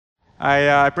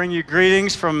I bring you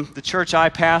greetings from the church I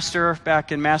pastor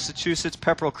back in Massachusetts,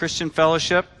 Pepperell Christian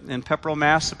Fellowship in Pepperell,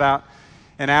 Mass., about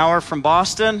an hour from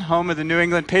Boston, home of the New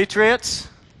England Patriots.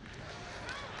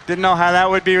 Didn't know how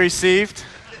that would be received.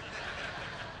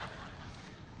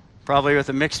 Probably with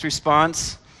a mixed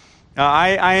response.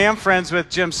 I am friends with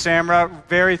Jim Samra,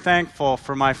 very thankful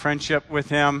for my friendship with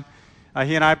him.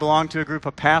 He and I belong to a group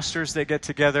of pastors that get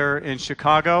together in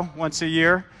Chicago once a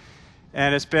year.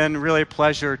 And it's been really a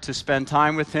pleasure to spend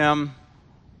time with him,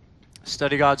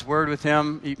 study God's Word with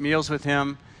him, eat meals with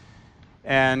him,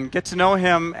 and get to know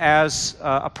him as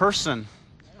a person,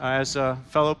 as a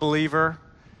fellow believer,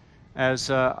 as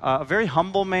a very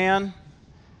humble man,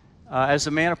 as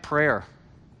a man of prayer.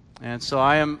 And so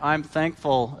I'm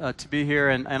thankful to be here,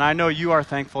 and I know you are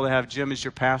thankful to have Jim as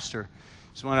your pastor.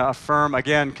 Just want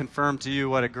to confirm to you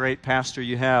what a great pastor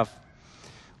you have.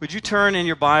 Would you turn in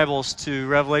your Bibles to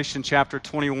Revelation chapter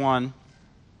 21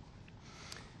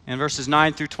 and verses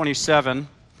 9 through 27.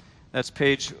 That's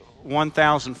page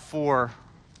 1004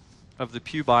 of the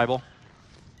Pew Bible.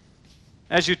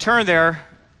 As you turn there,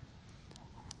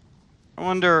 I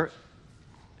wonder,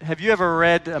 have you ever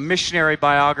read missionary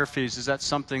biographies? Is that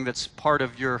something that's part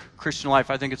of your Christian life?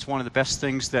 I think it's one of the best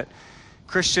things that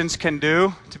Christians can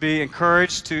do, to be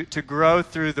encouraged to grow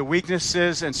through the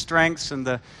weaknesses and strengths and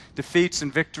the defeats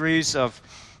and victories of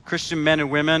Christian men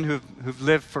and women who've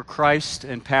lived for Christ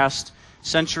in past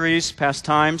centuries, past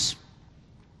times.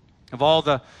 Of all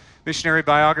the missionary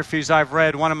biographies I've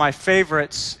read, one of my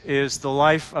favorites is the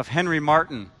life of Henry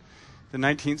Martyn, the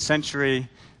 19th century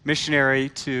missionary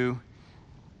to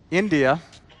India.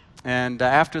 And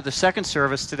after the second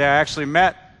service today, I actually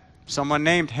met someone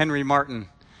named Henry Martyn,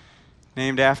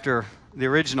 named after the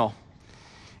original.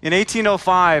 In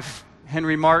 1805,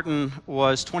 Henry Martyn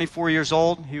was 24 years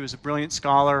old. He was a brilliant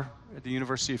scholar at the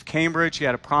University of Cambridge. He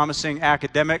had a promising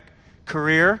academic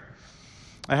career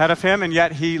ahead of him, and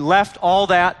yet he left all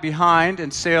that behind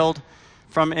and sailed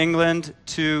from England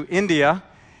to India.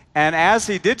 And as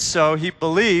he did so, he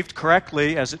believed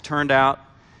correctly, as it turned out,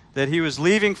 that he was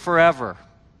leaving forever,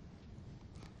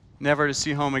 never to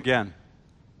see home again.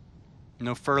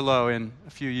 No furlough in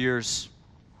a few years.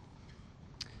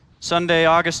 Sunday,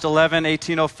 August 11,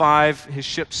 1805, his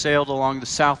ship sailed along the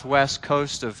southwest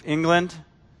coast of England,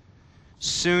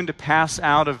 soon to pass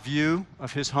out of view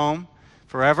of his home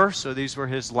forever. So these were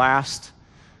his last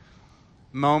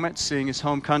moments seeing his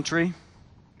home country.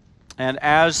 And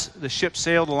as the ship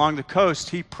sailed along the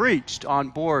coast, he preached on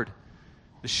board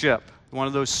the ship. One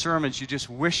of those sermons you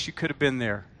just wish you could have been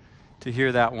there to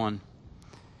hear that one.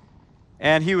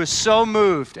 And he was so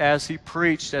moved as he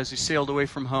preached, as he sailed away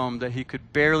from home, that he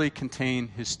could barely contain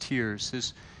his tears.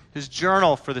 His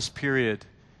journal for this period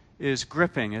is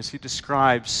gripping as he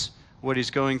describes what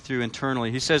he's going through internally.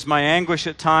 He says, "My anguish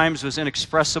at times was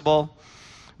inexpressible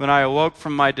when I awoke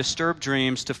from my disturbed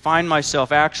dreams to find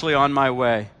myself actually on my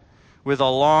way, with a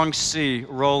long sea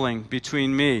rolling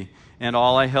between me and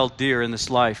all I held dear in this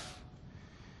life.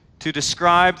 To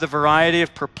describe the variety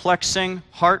of perplexing,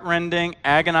 heart-rending,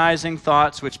 agonizing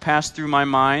thoughts which passed through my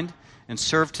mind and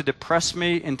served to depress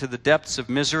me into the depths of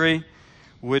misery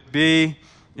would be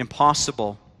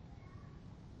impossible."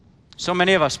 So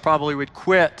many of us probably would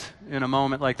quit in a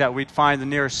moment like that. We'd find the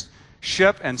nearest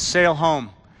ship and sail home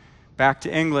back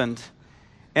to England.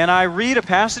 And I read a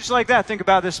passage like that, think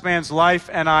about this man's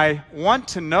life, and I want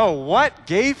to know what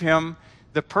gave him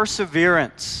the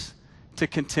perseverance to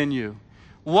continue.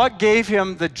 What gave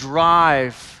him the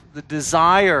drive, the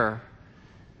desire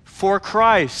for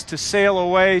Christ to sail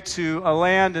away to a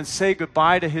land and say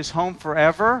goodbye to his home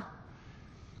forever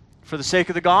for the sake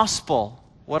of the gospel?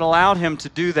 What allowed him to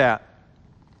do that?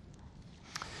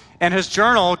 And his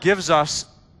journal gives us,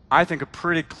 I think, a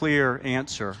pretty clear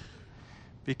answer,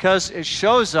 because it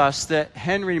shows us that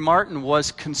Henry Martyn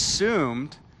was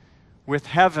consumed with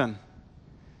heaven.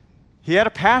 He had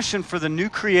a passion for the new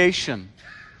creation.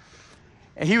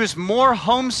 He was more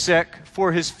homesick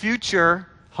for his future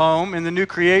home in the new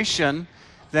creation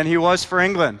than he was for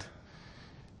England.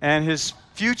 And his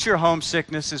future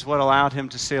homesickness is what allowed him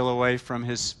to sail away from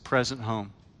his present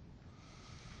home.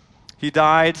 He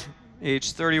died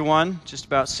age 31, just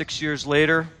about 6 years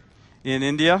later, in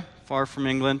India, far from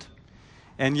England.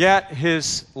 And yet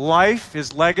his life,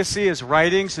 his legacy, his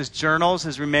writings, his journals,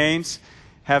 his remains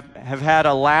have had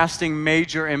a lasting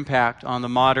major impact on the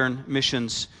modern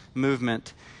missions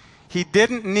movement. He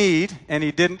didn't need and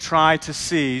he didn't try to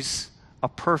seize a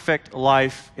perfect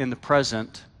life in the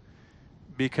present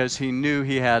because he knew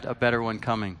he had a better one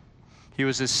coming. He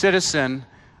was a citizen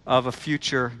of a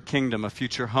future kingdom, a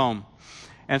future home.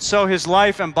 And so his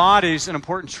life embodies an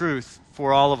important truth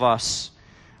for all of us.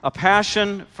 a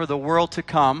passion for the world to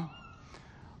come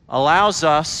allows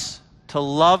us to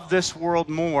love this world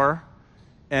more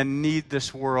and need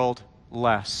this world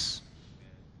less.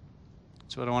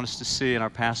 That's what I want us to see in our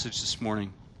passage this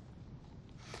morning.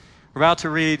 We're about to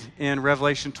read in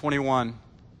Revelation 21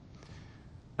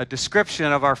 a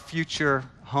description of our future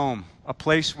home, a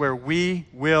place where we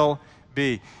will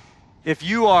be. If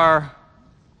you are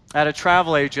at a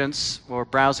travel agent's or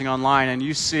browsing online and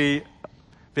you see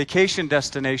vacation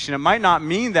destination, it might not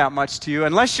mean that much to you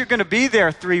unless you're going to be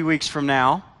there 3 weeks from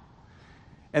now,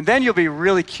 and then you'll be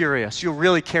really curious. You'll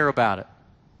really care about it.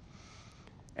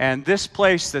 And this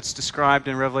place that's described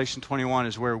in Revelation 21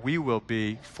 is where we will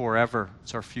be forever.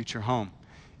 It's our future home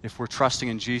if we're trusting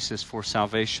in Jesus for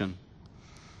salvation.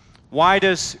 Why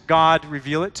does God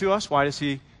reveal it to us? Why does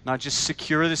He not just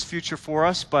secure this future for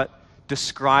us, but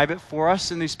describe it for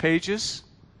us in these pages?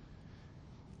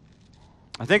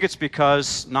 I think it's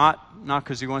because, not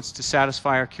because He wants to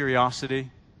satisfy our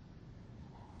curiosity,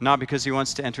 not because He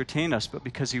wants to entertain us, but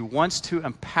because He wants to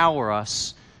empower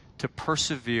us to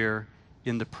persevere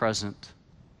in the present.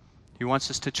 He wants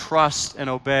us to trust and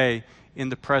obey in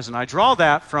the present. I draw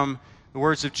that from the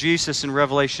words of Jesus in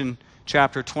Revelation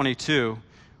chapter 22,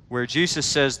 where Jesus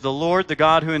says, "The Lord, the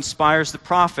God who inspires the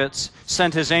prophets,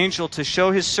 sent His angel to show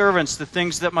His servants the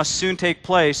things that must soon take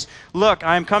place. Look,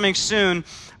 I am coming soon.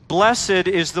 Blessed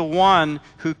is the one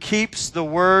who keeps the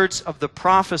words of the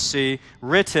prophecy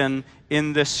written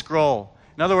in this scroll."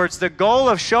 In other words, the goal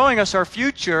of showing us our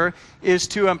future is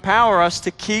to empower us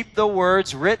to keep the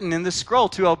words written in the scroll,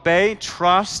 to obey,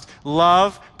 trust,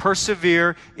 love,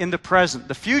 persevere in the present.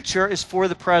 The future is for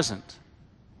the present.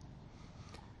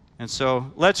 And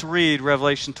so let's read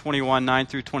Revelation 21, 9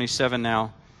 through 27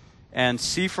 now, and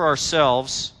see for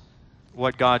ourselves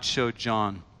what God showed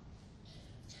John.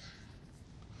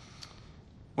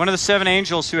 One of the 7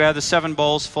 angels who had the 7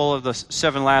 bowls full of the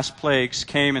 7 last plagues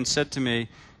came and said to me,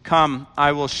 "Come,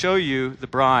 I will show you the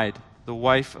bride, the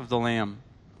wife of the Lamb."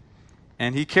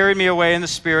 And he carried me away in the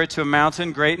Spirit to a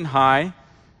mountain great and high,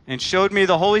 and showed me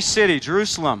the holy city,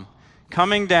 Jerusalem,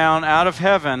 coming down out of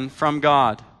heaven from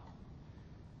God.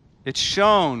 It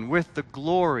shone with the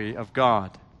glory of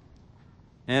God,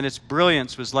 and its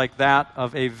brilliance was like that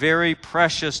of a very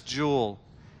precious jewel,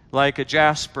 like a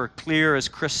jasper, clear as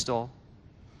crystal.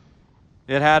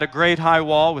 It had a great high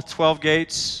wall with 12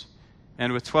 gates,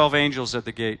 and with 12 angels at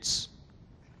the gates.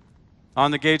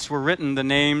 On the gates were written the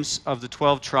names of the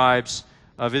 12 tribes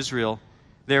of Israel.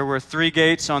 There were 3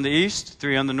 gates on the east,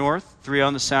 3 on the north, 3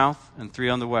 on the south, and 3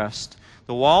 on the west.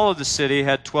 The wall of the city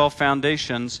had 12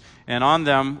 foundations, and on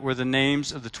them were the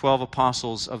names of the 12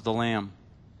 apostles of the Lamb.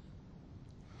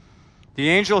 The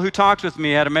angel who talked with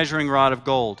me had a measuring rod of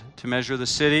gold to measure the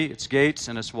city, its gates,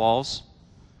 and its walls.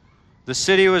 The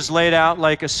city was laid out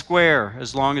like a square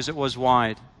as long as it was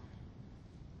wide.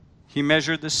 He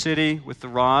measured the city with the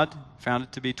rod, found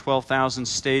it to be 12,000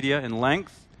 stadia in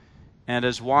length, and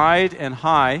as wide and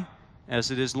high as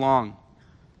it is long.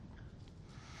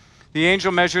 The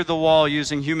angel measured the wall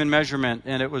using human measurement,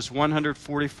 and it was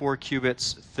 144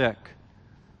 cubits thick.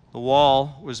 The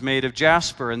wall was made of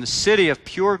jasper, and the city of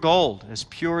pure gold, as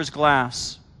pure as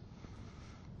glass.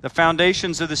 The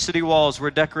foundations of the city walls were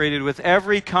decorated with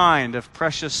every kind of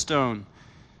precious stone.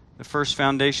 The first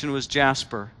foundation was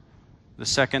jasper, the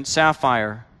second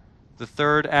sapphire, the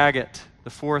third agate,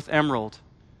 the fourth emerald,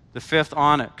 the fifth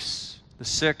onyx, the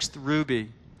sixth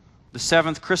ruby, the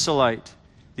seventh chrysolite,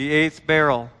 the eighth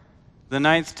beryl, the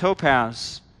ninth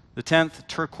topaz, the 10th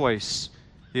turquoise,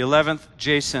 the 11th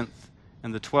jacinth,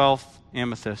 and the 12th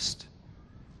amethyst.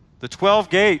 The 12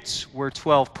 gates were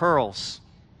 12 pearls,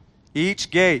 each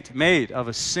gate made of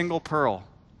a single pearl.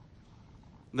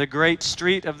 The great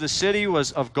street of the city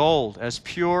was of gold, as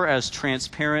pure as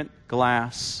transparent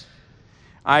glass.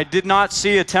 I did not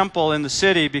see a temple in the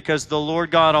city, because the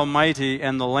Lord God Almighty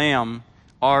and the Lamb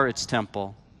are its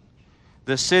temple.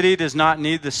 The city does not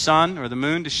need the sun or the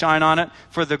moon to shine on it,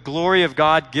 for the glory of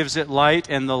God gives it light,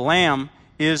 and the Lamb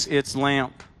is its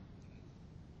lamp.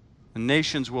 The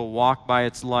nations will walk by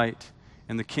its light,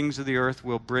 and the kings of the earth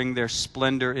will bring their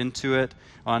splendor into it.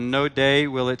 On no day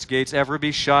will its gates ever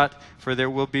be shut, for there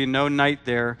will be no night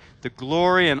there. The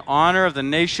glory and honor of the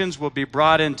nations will be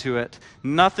brought into it.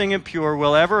 Nothing impure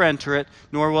will ever enter it,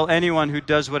 nor will anyone who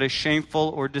does what is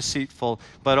shameful or deceitful,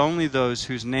 but only those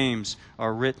whose names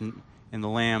are written in the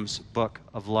Lamb's book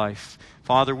of life.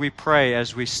 Father, we pray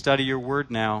as we study your word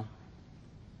now,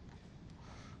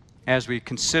 as we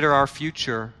consider our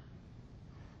future,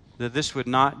 that this would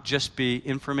not just be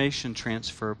information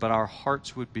transfer, but our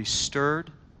hearts would be stirred,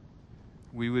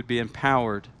 we would be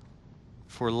empowered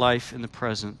for life in the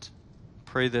present.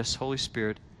 Pray this, Holy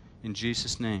Spirit, In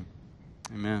Jesus' name,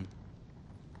 amen.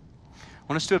 I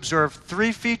want us to observe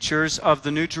three features of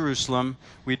the New Jerusalem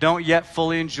we don't yet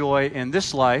fully enjoy in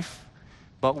this life,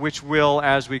 but which will,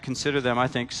 as we consider them, I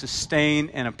think, sustain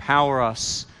and empower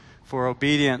us for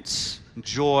obedience,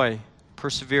 joy,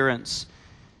 perseverance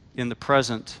in the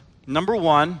present. Number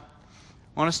one,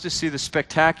 I want us to see the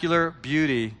spectacular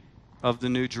beauty of the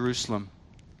New Jerusalem.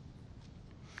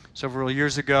 Several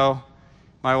years ago,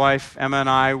 my wife Emma and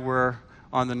I were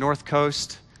on the north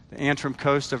coast, the Antrim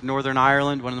coast of Northern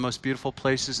Ireland, one of the most beautiful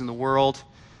places in the world.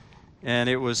 And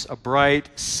it was a bright,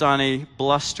 sunny,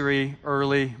 blustery,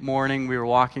 early morning. We were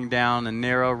walking down a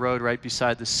narrow road right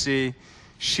beside the sea,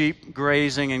 sheep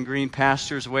grazing in green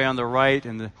pastures way on the right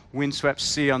and the windswept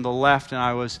sea on the left, and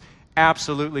I was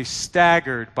absolutely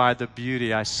staggered by the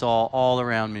beauty I saw all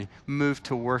around me, moved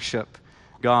to worship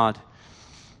God.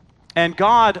 And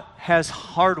God has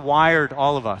hardwired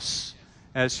all of us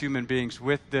as human beings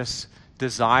with this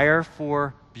desire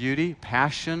for beauty,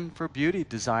 passion for beauty,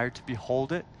 desire to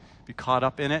behold it, be caught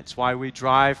up in it. It's why we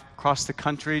drive across the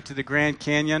country to the Grand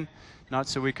Canyon, not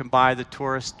so we can buy the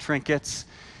tourist trinkets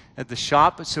at the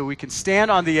shop, but so we can stand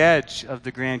on the edge of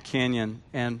the Grand Canyon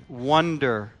and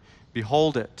wonder,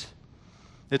 behold it.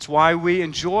 It's why we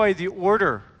enjoy the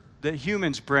order that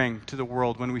humans bring to the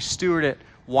world when we steward it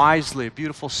wisely, a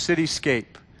beautiful cityscape,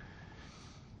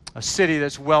 a city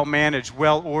that's well managed,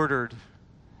 well ordered,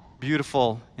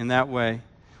 beautiful in that way.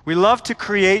 We love to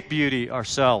create beauty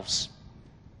ourselves.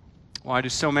 Why do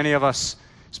so many of us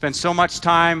spend so much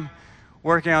time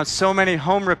working on so many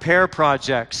home repair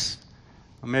projects?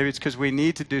 Well, maybe it's because we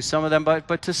need to do some of them,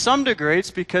 but to some degree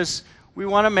it's because we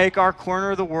want to make our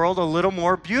corner of the world a little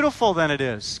more beautiful than it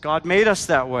is. God made us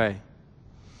that way.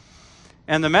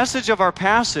 And the message of our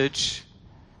passage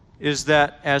is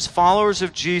that as followers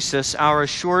of Jesus, our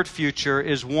assured future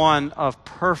is one of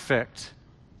perfect,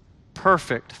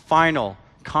 final,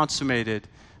 consummated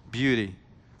beauty.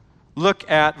 Look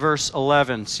at verse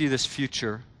 11. See this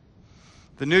future.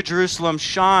 The New Jerusalem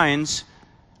shines,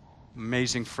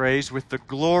 amazing phrase, with the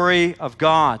glory of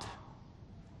God.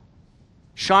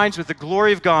 Shines with the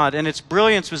glory of God, and its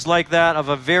brilliance was like that of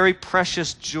a very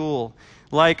precious jewel,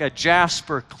 like a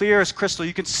jasper, clear as crystal.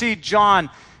 You can see John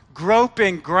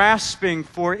groping, grasping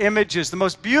for images, the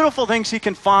most beautiful things he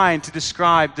can find to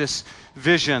describe this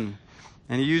vision.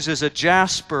 And he uses a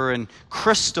jasper and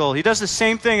crystal. He does the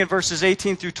same thing in verses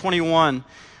 18 through 21,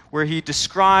 where he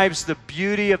describes the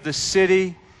beauty of the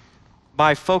city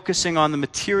by focusing on the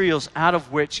materials out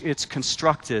of which it's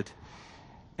constructed.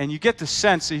 And you get the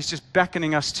sense that he's just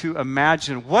beckoning us to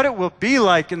imagine what it will be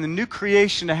like in the new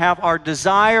creation to have our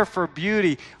desire for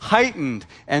beauty heightened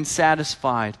and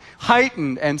satisfied,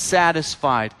 heightened and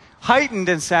satisfied, heightened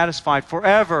and satisfied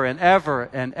forever and ever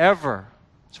and ever.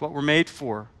 It's what we're made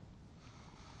for.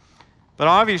 But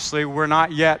obviously, we're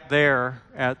not yet there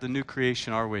at the new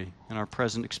creation, are we, in our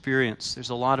present experience?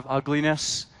 There's a lot of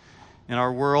ugliness in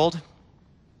our world.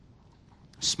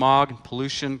 Smog,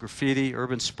 pollution, graffiti,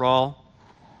 urban sprawl.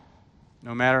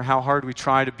 No matter how hard we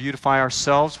try to beautify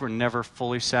ourselves, we're never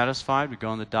fully satisfied. We go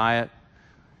on the diet,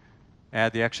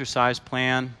 add the exercise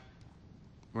plan.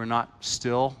 We're not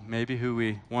still maybe who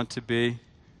we want to be.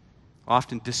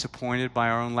 Often disappointed by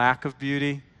our own lack of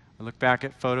beauty. I look back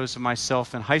at photos of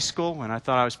myself in high school when I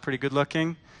thought I was pretty good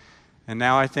looking. And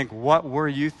now I think, what were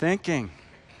you thinking?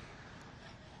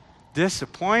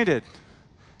 Disappointed.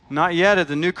 Not yet at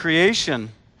the new creation.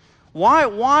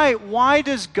 Why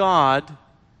does God...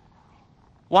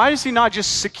 Why does he not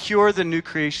just secure the new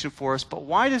creation for us, but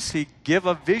why does he give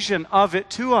a vision of it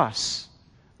to us?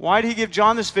 Why did he give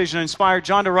John this vision and inspire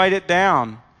John to write it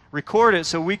down, record it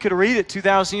so we could read it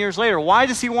 2,000 years later? Why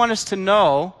does he want us to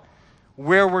know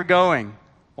where we're going?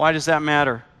 Why does that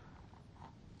matter?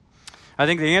 I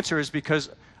think the answer is because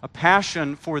a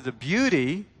passion for the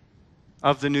beauty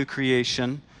of the new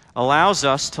creation allows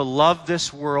us to love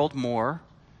this world more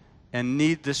and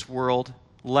need this world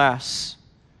less.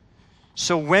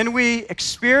 So when we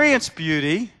experience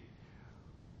beauty,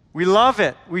 we love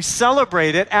it, we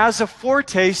celebrate it as a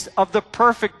foretaste of the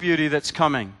perfect beauty that's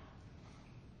coming.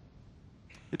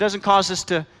 It doesn't cause us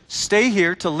to stay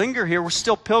here, to linger here. We're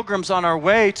still pilgrims on our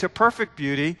way to perfect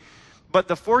beauty, but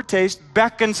the foretaste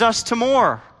beckons us to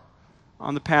more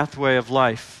on the pathway of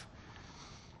life.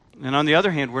 And on the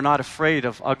other hand, we're not afraid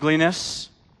of ugliness,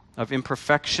 of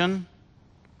imperfection,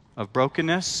 of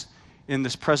brokenness in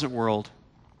this present world.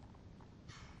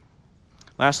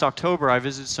 Last October, I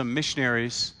visited some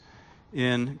missionaries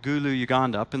in Gulu,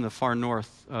 Uganda, up in the far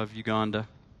north of Uganda.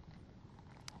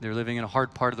 They're living in a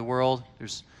hard part of the world.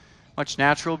 There's much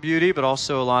natural beauty, but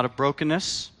also a lot of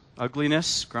brokenness,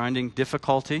 ugliness, grinding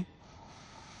difficulty.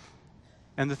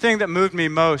 And the thing that moved me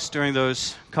most during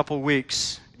those couple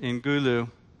weeks in Gulu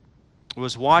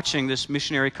was watching this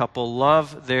missionary couple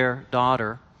love their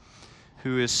daughter,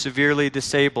 who is severely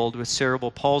disabled with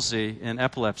cerebral palsy and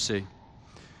epilepsy.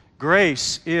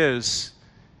 Grace is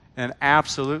an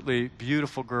absolutely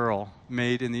beautiful girl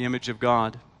made in the image of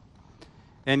God.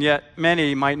 And yet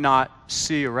many might not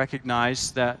see or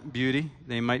recognize that beauty.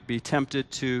 They might be tempted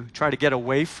to try to get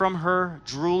away from her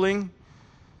drooling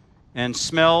and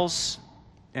smells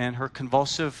and her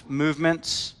convulsive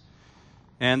movements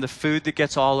and the food that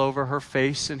gets all over her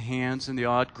face and hands and the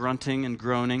odd grunting and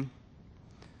groaning.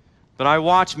 But I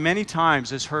watched many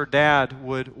times as her dad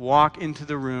would walk into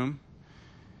the room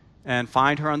and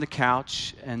find her on the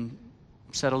couch and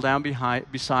settle down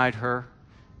beside her,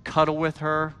 cuddle with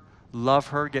her, love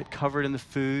her, get covered in the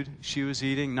food she was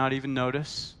eating, not even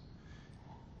notice,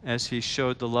 as he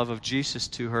showed the love of Jesus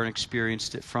to her and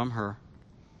experienced it from her.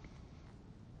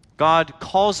 God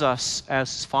calls us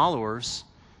as followers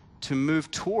to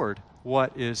move toward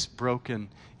what is broken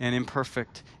and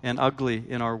imperfect and ugly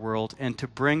in our world and to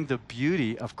bring the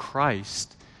beauty of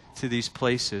Christ to these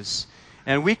places.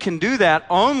 And we can do that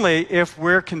only if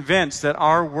we're convinced that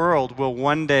our world will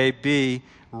one day be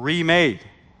remade.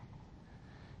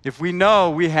 If we know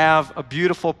we have a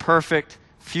beautiful, perfect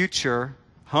future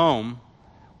home,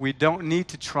 we don't need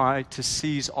to try to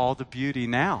seize all the beauty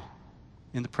now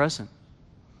in the present.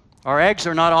 Our eggs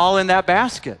are not all in that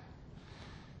basket.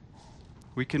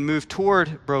 We can move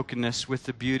toward brokenness with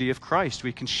the beauty of Christ.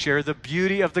 We can share the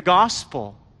beauty of the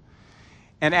gospel.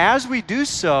 And as we do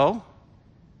so,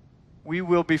 we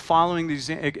will be following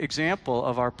the example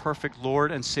of our perfect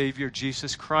Lord and Savior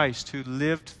Jesus Christ, who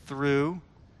lived through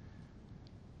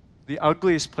the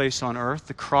ugliest place on earth,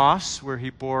 the cross, where he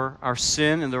bore our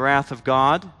sin and the wrath of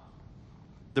God.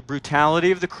 The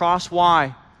brutality of the cross.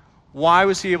 Why? Why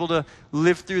was he able to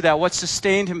live through that? What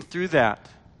sustained him through that?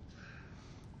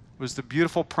 Was the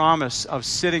beautiful promise of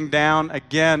sitting down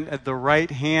again at the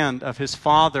right hand of his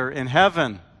Father in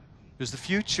heaven. It was the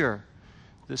future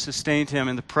that sustained him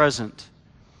in the present.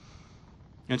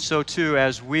 And so too,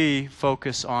 as we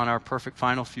focus on our perfect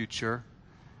final future,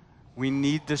 we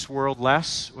need this world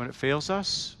less when it fails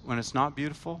us, when it's not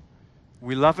beautiful.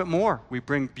 We love it more. We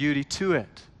bring beauty to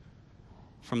it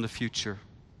from the future.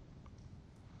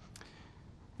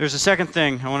 There's a second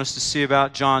thing I want us to see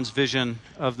about John's vision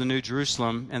of the New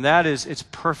Jerusalem, and that is its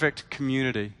perfect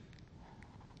community.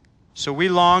 So we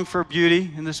long for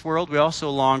beauty in this world. We also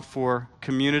long for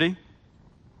community.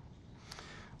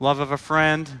 Love of a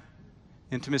friend,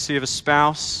 intimacy of a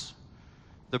spouse,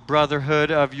 the brotherhood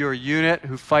of your unit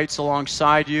who fights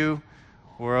alongside you,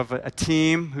 or of a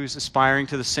team who's aspiring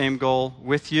to the same goal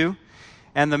with you.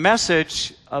 And the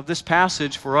message of this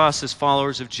passage for us as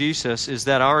followers of Jesus is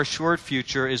that our assured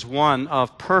future is one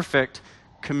of perfect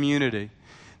community.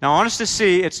 Now, I want us to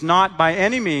see it's not by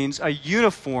any means a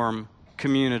uniform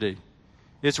community.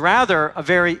 It's rather a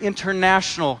very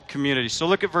international community. So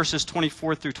look at verses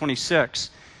 24 through 26.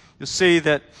 You'll see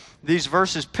that these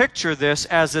verses picture this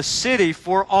as a city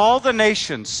for all the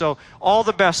nations. So all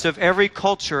the best of every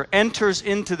culture enters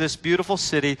into this beautiful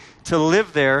city to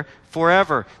live there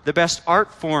forever. The best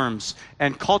art forms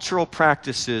and cultural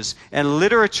practices and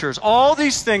literatures, all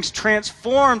these things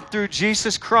transformed through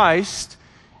Jesus Christ,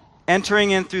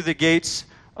 entering in through the gates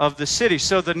of the city.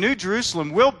 So the New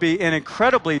Jerusalem will be an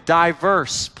incredibly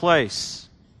diverse place.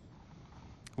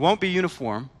 It won't be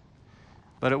uniform,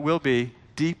 but it will be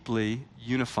deeply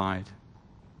unified.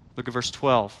 Look at verse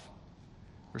 12.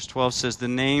 Verse 12 says, "The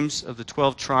names of the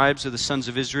 12 tribes of the sons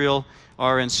of Israel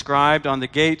are inscribed on the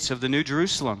gates of the New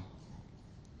Jerusalem."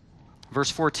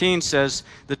 Verse 14 says,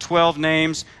 "The 12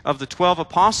 names of the 12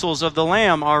 apostles of the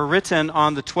Lamb are written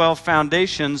on the 12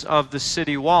 foundations of the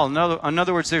city wall." In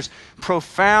other words, there's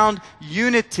profound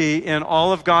unity in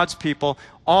all of God's people,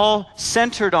 all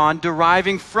centered on,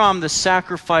 deriving from the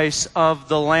sacrifice of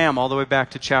the Lamb, all the way back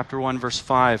to chapter 1, verse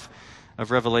 5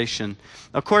 of Revelation.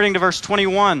 According to verse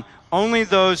 21, only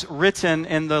those written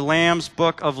in the Lamb's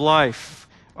book of life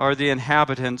are the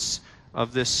inhabitants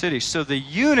of this city. So the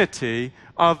unity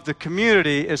of the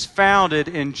community is founded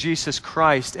in Jesus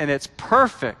Christ, and it's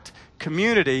perfect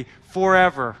community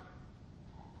forever.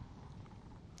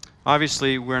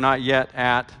 Obviously, we're not yet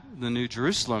at the New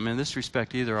Jerusalem in this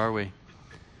respect either, are we?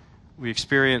 We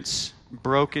experience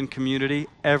broken community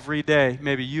every day.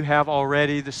 Maybe you have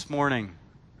already this morning.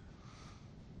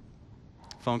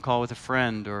 Phone call with a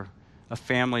friend or a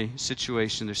family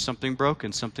situation. There's something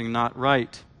broken, something not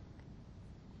right.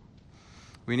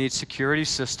 We need security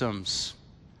systems.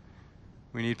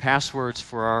 We need passwords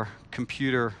for our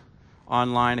computer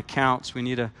online accounts. We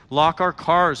need to lock our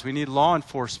cars. We need law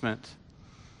enforcement.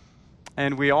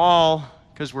 And we all,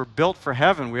 because we're built for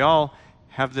heaven, we all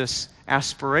have this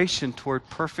aspiration toward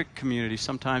perfect community.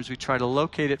 Sometimes we try to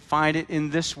locate it, find it in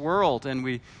this world, and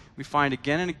we find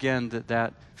again and again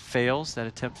that fails, that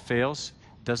attempt fails,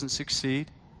 doesn't succeed.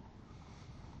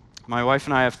 My wife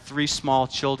and I have 3 small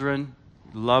children,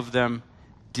 love them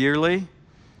dearly,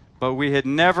 but we had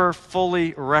never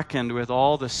fully reckoned with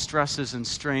all the stresses and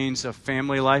strains of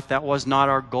family life. That was not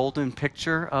our golden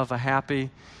picture of a happy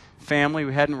family.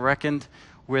 We hadn't reckoned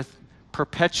with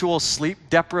perpetual sleep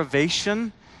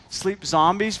deprivation, sleep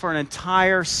zombies for an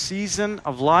entire season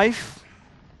of life.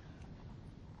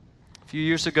 A few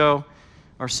years ago,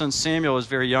 our son Samuel was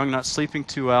very young, not sleeping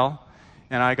too well,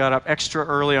 and I got up extra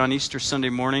early on Easter Sunday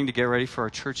morning to get ready for our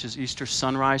church's Easter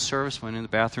sunrise service. Went in the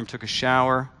bathroom, took a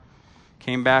shower,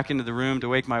 came back into the room to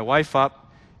wake my wife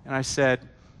up, and I said,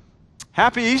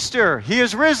 "Happy Easter, he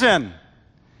is risen."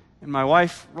 And my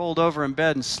wife rolled over in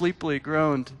bed and sleepily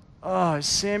groaned, "Oh, is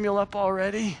Samuel up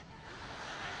already?"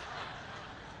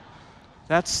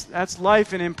 That's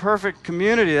life in imperfect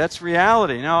community. That's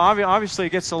reality. Now, obviously, it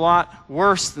gets a lot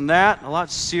worse than that, a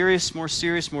lot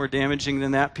more damaging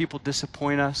than that. People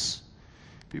disappoint us.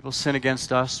 People sin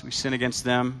against us. We sin against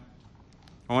them.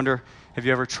 I wonder, have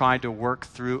you ever tried to work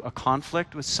through a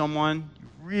conflict with someone? You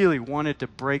really wanted to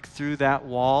break through that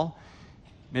wall.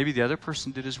 Maybe the other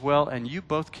person did as well, and you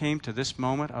both came to this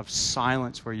moment of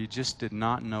silence where you just did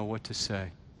not know what to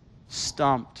say.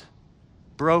 Stumped,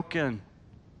 broken,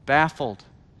 baffled.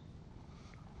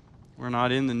 We're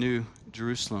not in the New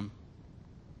Jerusalem.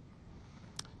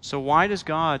 So why does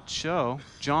God show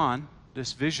John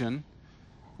this vision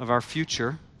of our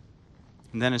future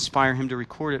and then inspire him to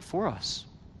record it for us?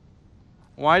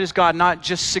 Why does God not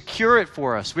just secure it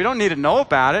for us? We don't need to know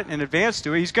about it in advance,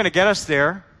 do we? He's going to get us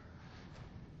there.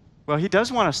 Well, he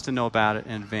does want us to know about it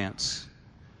in advance.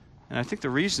 And I think the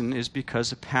reason is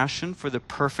because a passion for the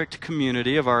perfect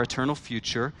community of our eternal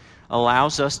future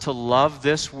allows us to love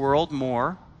this world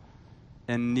more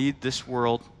and need this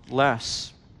world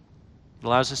less. It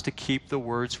allows us to keep the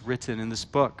words written in this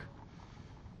book.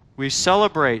 We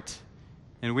celebrate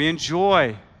and we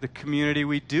enjoy the community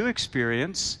we do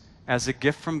experience as a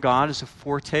gift from God, as a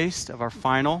foretaste of our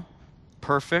final,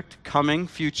 perfect, coming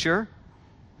future.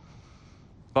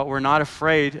 But we're not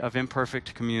afraid of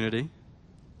imperfect community.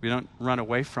 We don't run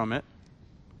away from it,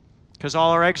 because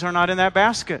all our eggs are not in that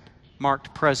basket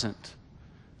marked present.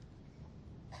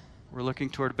 We're looking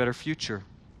toward a better future.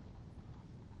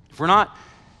 If we're not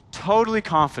totally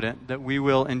confident that we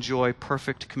will enjoy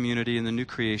perfect community in the new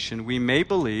creation, we may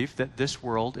believe that this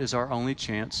world is our only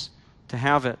chance to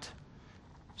have it.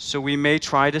 So we may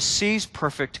try to seize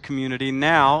perfect community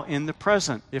now in the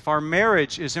present. If our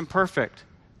marriage is imperfect,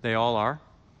 they all are,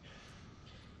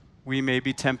 we may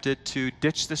be tempted to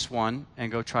ditch this one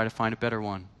and go try to find a better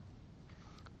one.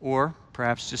 Or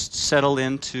perhaps just settle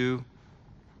into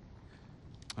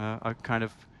a kind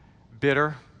of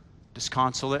bitter,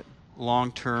 disconsolate,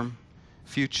 long-term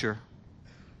future.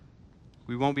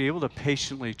 We won't be able to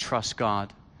patiently trust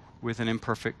God with an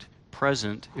imperfect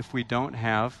present if we don't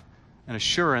have an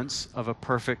assurance of a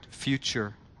perfect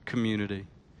future community.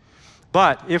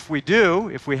 But if we do,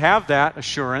 if we have that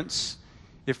assurance,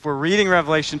 if we're reading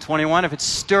Revelation 21, if it's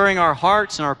stirring our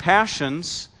hearts and our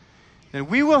passions, then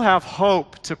we will have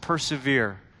hope to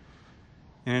persevere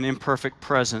in an imperfect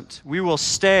present. We will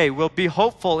stay, we'll be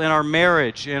hopeful in our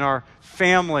marriage, in our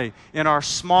family, in our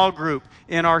small group,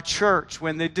 in our church.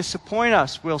 When they disappoint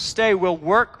us, we'll stay, we'll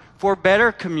work for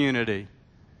better community,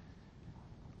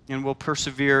 and we'll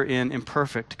persevere in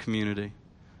imperfect community.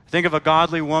 Think of a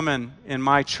godly woman in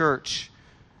my church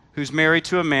who's married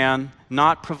to a man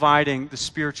not providing the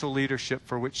spiritual leadership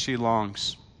for which she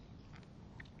longs.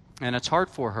 And it's hard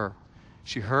for her.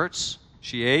 She hurts,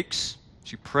 she aches,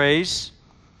 she prays.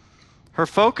 Her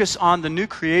focus on the new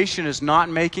creation is not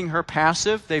making her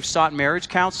passive. They've sought marriage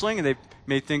counseling and they've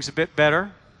made things a bit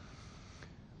better.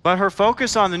 But her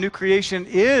focus on the new creation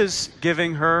is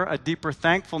giving her a deeper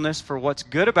thankfulness for what's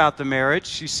good about the marriage.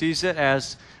 She sees it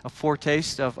as a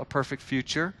foretaste of a perfect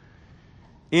future.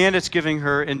 And it's giving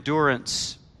her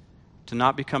endurance to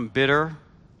not become bitter,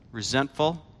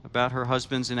 resentful about her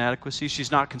husband's inadequacy.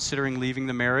 She's not considering leaving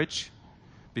the marriage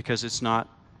because it's not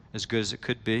as good as it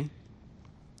could be.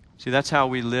 See, that's how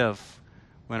we live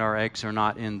when our eggs are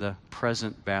not in the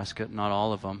present basket, not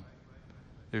all of them.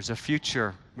 There's a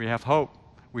future. We have hope.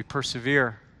 We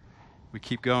persevere. We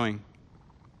keep going.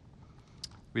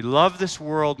 We love this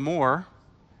world more,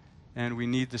 and we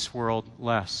need this world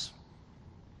less.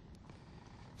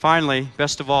 Finally,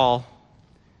 best of all,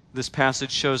 this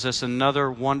passage shows us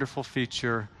another wonderful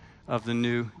feature of the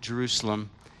New Jerusalem,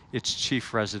 its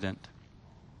chief resident.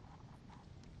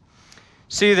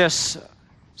 See, this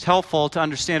is helpful to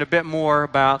understand a bit more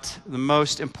about the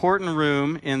most important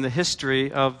room in the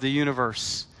history of the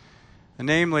universe,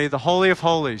 namely the Holy of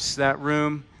Holies, that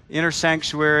room, inner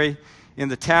sanctuary in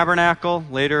the tabernacle,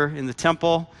 later in the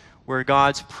temple, where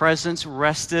God's presence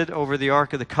rested over the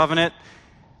Ark of the Covenant.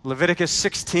 Leviticus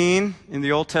 16 in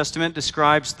the Old Testament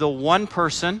describes the one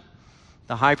person,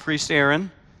 the high priest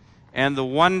Aaron, and the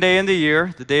one day in the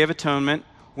year, the Day of Atonement,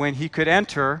 when he could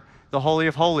enter the Holy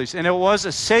of Holies. And it was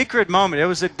a sacred moment. It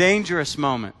was a dangerous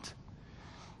moment.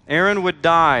 Aaron would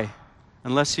die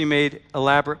unless he made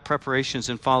elaborate preparations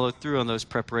and followed through on those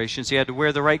preparations. He had to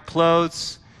wear the right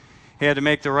clothes. He had to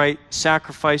make the right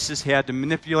sacrifices. He had to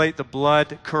manipulate the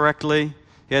blood correctly.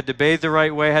 He had to bathe the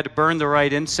right way. He had to burn the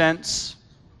right incense.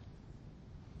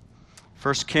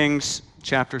 1 Kings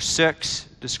chapter 6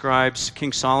 describes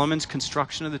King Solomon's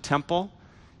construction of the temple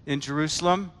in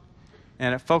Jerusalem.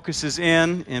 And it focuses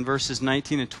in verses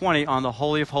 19 and 20 on the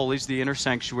Holy of Holies, the inner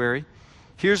sanctuary.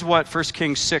 Here's what 1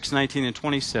 Kings 6, 19 and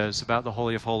 20 says about the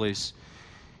Holy of Holies.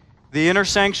 The inner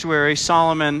sanctuary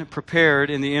Solomon prepared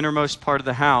in the innermost part of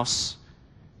the house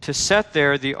to set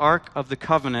there the Ark of the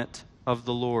Covenant of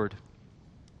the Lord.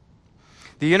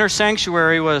 The inner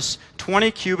sanctuary was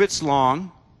 20 cubits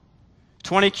long,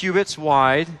 20 cubits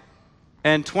wide,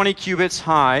 and 20 cubits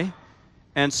high,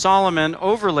 and Solomon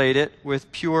overlaid it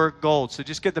with pure gold. So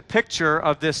just get the picture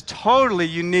of this totally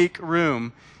unique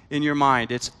room in your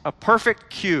mind. It's a perfect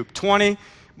cube, 20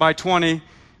 by 20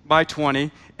 by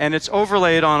 20, and it's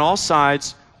overlaid on all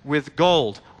sides with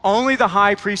gold. Only the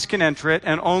high priest can enter it,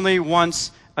 and only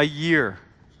once a year.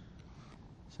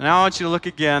 So now I want you to look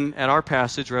again at our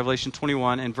passage, Revelation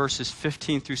 21, in verses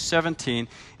 15 through 17,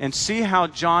 and see how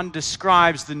John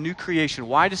describes the new creation.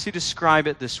 Why does he describe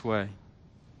it this way?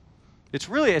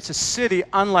 It's a city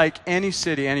unlike any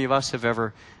city any of us have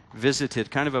ever visited.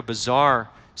 Kind of a bizarre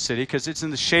city because it's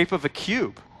in the shape of a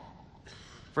cube.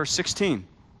 Verse 16.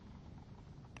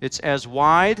 It's as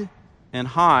wide and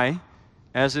high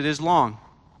as it is long.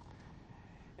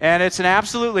 And it's an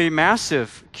absolutely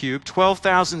massive cube,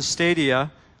 12,000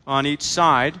 stadia on each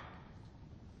side.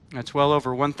 That's well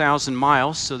over 1,000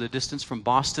 miles, so the distance from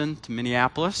Boston to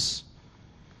Minneapolis.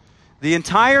 The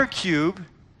entire cube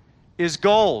is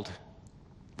gold.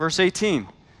 Verse 18,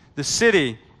 the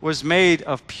city was made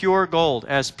of pure gold,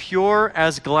 as pure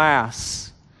as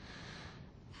glass.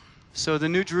 So the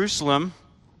New Jerusalem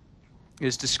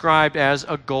is described as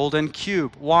a golden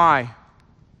cube. Why?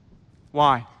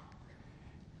 Why?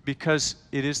 Because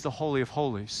it is the Holy of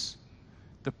Holies,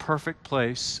 the perfect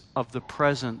place of the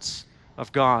presence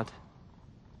of God.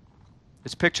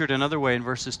 It's pictured another way in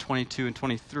verses 22 and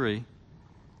 23.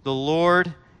 The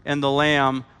Lord and the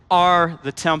Lamb are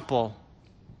the temple.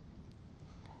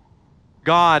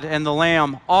 God and the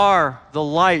Lamb are the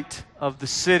light of the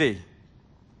city.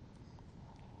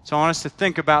 So I want us to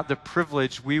think about the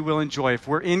privilege we will enjoy if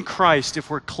we're in Christ,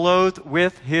 if we're clothed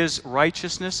with His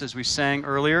righteousness, as we sang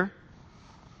earlier.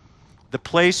 The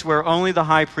place where only the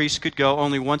high priest could go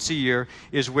only once a year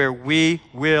is where we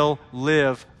will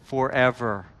live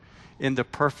forever in the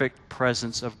perfect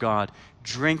presence of God,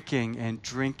 drinking and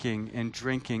drinking and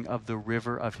drinking of the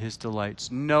river of His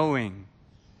delights, knowing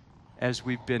as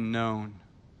we've been known,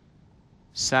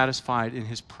 satisfied in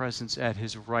His presence at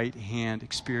His right hand,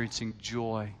 experiencing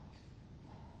joy.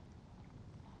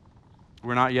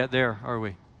 We're not yet there, are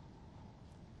we?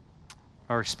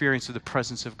 Our experience of the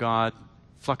presence of God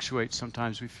fluctuates.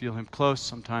 Sometimes we feel Him close,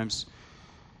 sometimes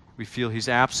we feel He's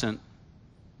absent.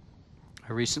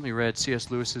 I recently read C.S.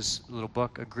 Lewis's little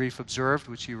book, A Grief Observed,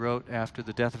 which he wrote after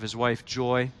the death of his wife,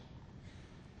 Joy.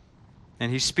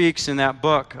 And he speaks in that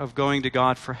book of going to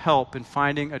God for help and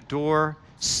finding a door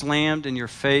slammed in your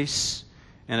face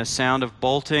and a sound of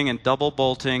bolting and double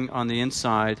bolting on the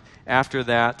inside. After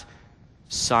that,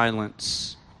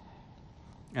 silence.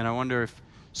 And I wonder if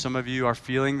some of you are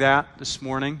feeling that this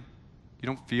morning. You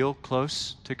don't feel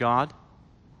close to God.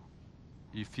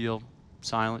 You feel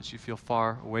silence. You feel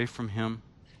far away from Him.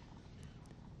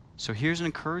 So here's an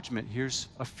encouragement. Here's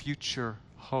a future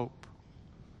hope.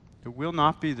 It will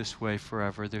not be this way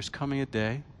forever. There's coming a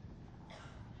day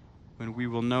when we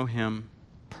will know Him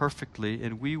perfectly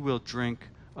and we will drink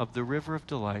of the river of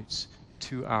delights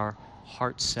to our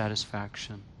heart's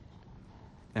satisfaction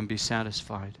and be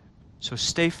satisfied. So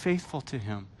stay faithful to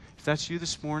Him. If that's you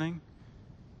this morning,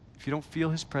 if you don't feel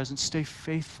His presence, stay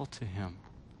faithful to Him.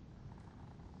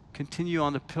 Continue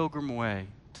on the pilgrim way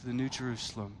to the New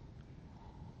Jerusalem,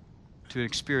 to an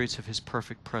experience of His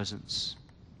perfect presence.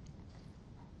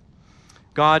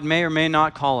 God may or may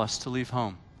not call us to leave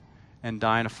home and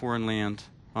die in a foreign land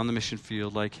on the mission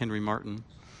field like Henry Martin.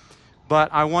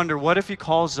 But I wonder, what if He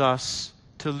calls us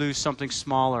to lose something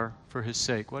smaller for his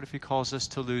sake? What if he calls us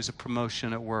to lose a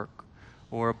promotion at work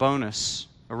or a bonus,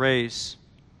 a raise?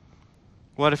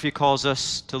 What if he calls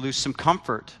us to lose some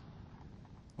comfort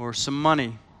or some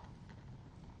money?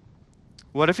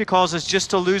 What if he calls us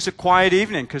just to lose a quiet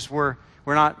evening because we're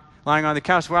not lying on the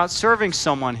couch? We're out serving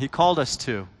someone he called us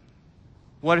to.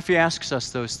 What if he asks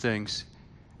us those things?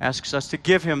 Asks us to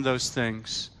give him those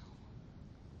things?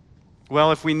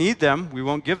 Well, if we need them, we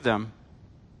won't give them.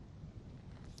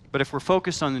 But if we're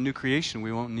focused on the new creation,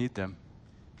 we won't need them.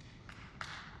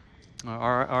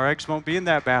 Our eggs won't be in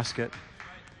that basket.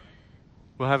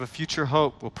 We'll have a future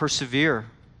hope. We'll persevere.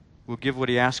 We'll give what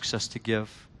he asks us to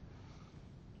give.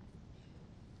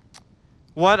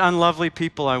 What unlovely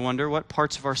people, I wonder, what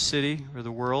parts of our city or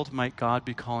the world might God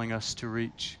be calling us to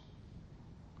reach?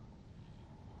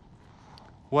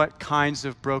 What kinds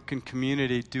of broken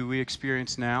community do we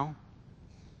experience now?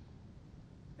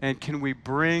 And can we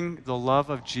bring the love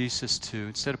of Jesus to,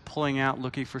 instead of pulling out,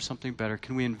 looking for something better,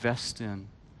 can we invest in,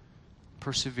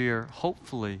 persevere,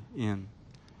 hopefully in,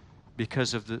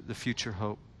 because of the future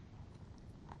hope?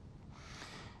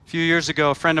 A few years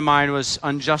ago, a friend of mine was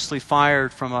unjustly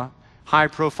fired from a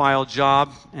high-profile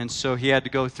job, and so he had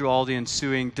to go through all the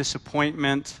ensuing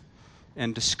disappointment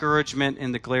and discouragement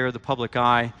in the glare of the public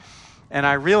eye. And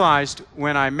I realized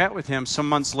when I met with him some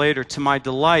months later, to my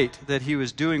delight, that he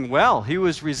was doing well. He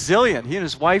was resilient. He and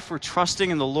his wife were trusting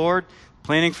in the Lord,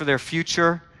 planning for their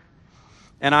future.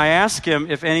 And I asked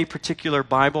him if any particular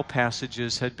Bible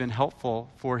passages had been helpful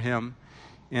for him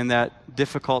in that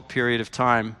difficult period of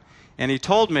time. And he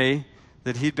told me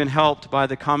that he'd been helped by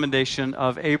the commendation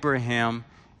of Abraham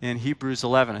in Hebrews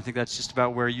 11. I think that's just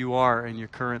about where you are in your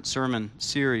current sermon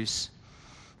series.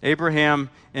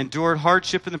 Abraham endured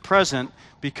hardship in the present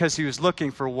because he was looking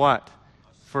for what?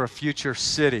 For a future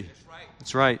city.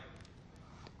 That's right.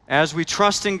 As we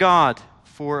trust in God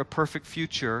for a perfect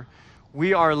future,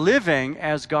 we are living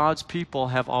as God's people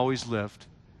have always lived,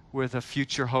 with a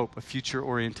future hope, a future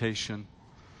orientation.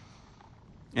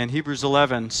 And Hebrews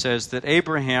 11 says that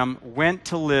Abraham went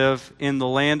to live in the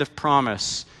land of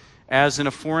promise, as in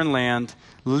a foreign land,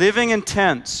 living in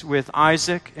tents with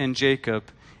Isaac and Jacob,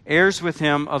 heirs with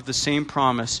him of the same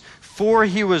promise, for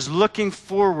he was looking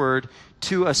forward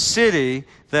to a city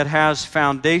that has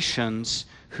foundations,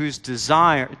 whose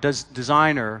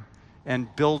designer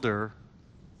and builder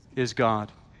is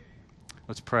God.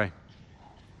 Let's pray.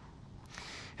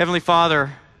 Heavenly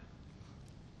Father,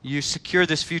 you secured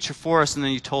this future for us, and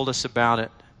then you told us about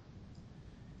it.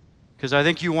 Because I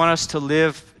think you want us to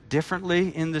live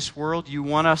differently in this world. You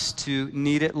want us to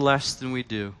need it less than we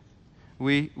do.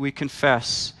 We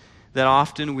confess that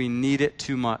often we need it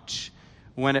too much.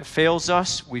 When it fails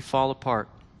us, we fall apart.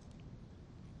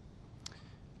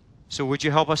 So would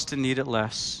you help us to need it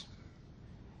less?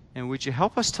 And would you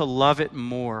help us to love it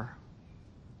more?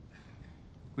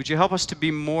 Would you help us to be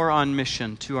more on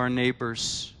mission to our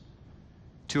neighbors,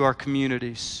 to our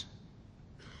communities,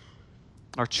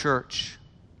 our church?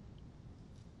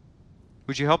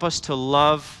 Would you help us to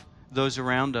love those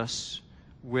around us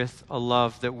with a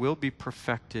love that will be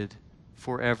perfected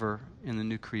forever in the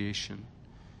new creation?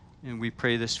 And we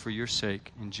pray this for your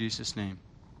sake, in Jesus' name.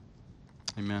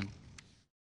 Amen.